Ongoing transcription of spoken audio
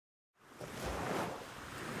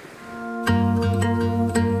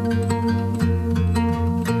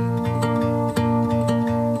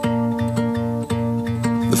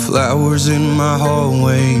flowers in my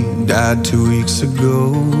hallway died 2 weeks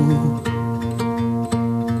ago.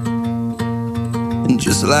 And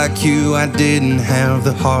just like you, I didn't have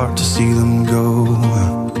the heart to see them go.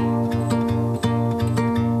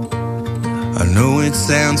 I know it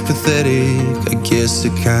sounds pathetic, I guess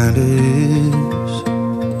it kinda is.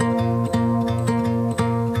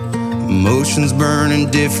 Emotions burn in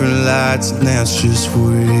different lights, and that's just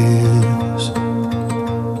what it is.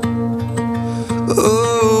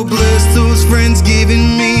 Oh, bless those friends giving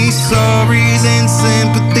me sorries and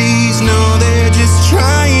sympathies. No, they're just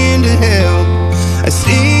trying to help. I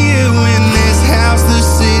see you in this house, the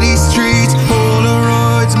city streets,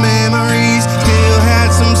 Polaroids, memories, still had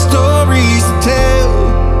some stories to tell.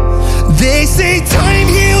 They say time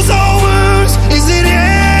heals all wounds, is it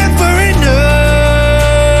ever enough?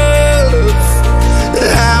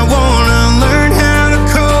 I wanna learn how to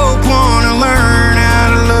cope, wanna learn how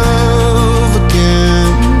to love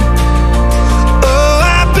again. Oh,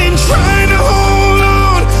 I've been trying to hold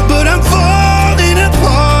on, but I'm falling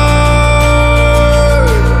apart.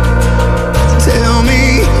 Tell me,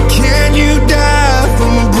 can you die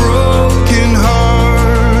from a broken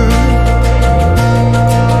heart?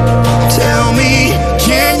 Tell me,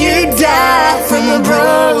 can you die from a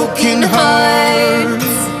broken heart?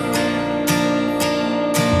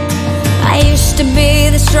 I used to be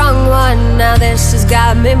the strong one, now this has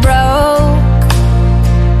got me broke.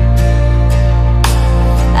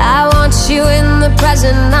 I want you in the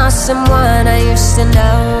present, not someone I used to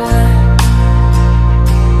know.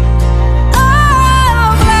 Oh,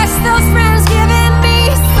 bless those friends giving me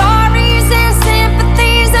sorries and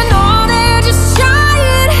sympathies. I know they're just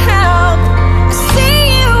trying to help. I see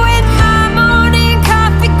you in my morning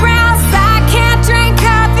coffee grounds. I can't drink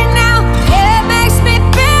coffee now, it makes me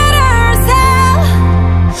bitter as hell.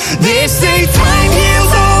 They say time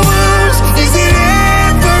heals all wounds, is it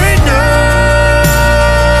ever enough?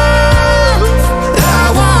 I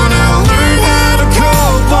wanna learn how to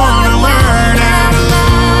cope, wanna learn how to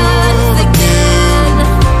love again.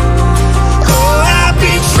 Oh, I've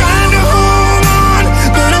been trying to hold on,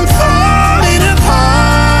 but I'm falling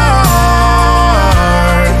apart.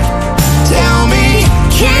 Tell me,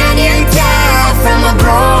 can you die from a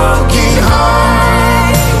broken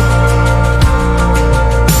heart?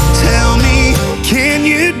 Tell me, can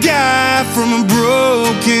you die from a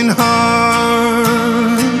broken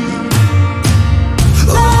heart?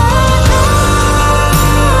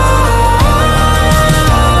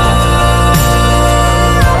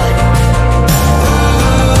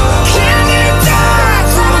 Can you die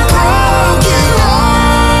from a broken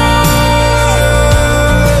heart?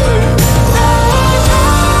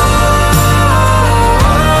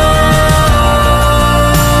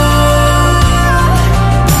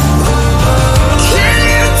 Can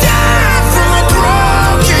you die from a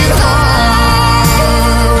broken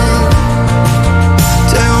heart?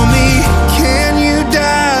 Tell me, can you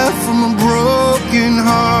die from a broken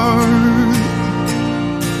heart?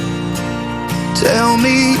 Tell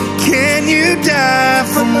me, can you die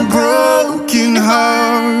from a broken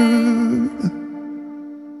heart?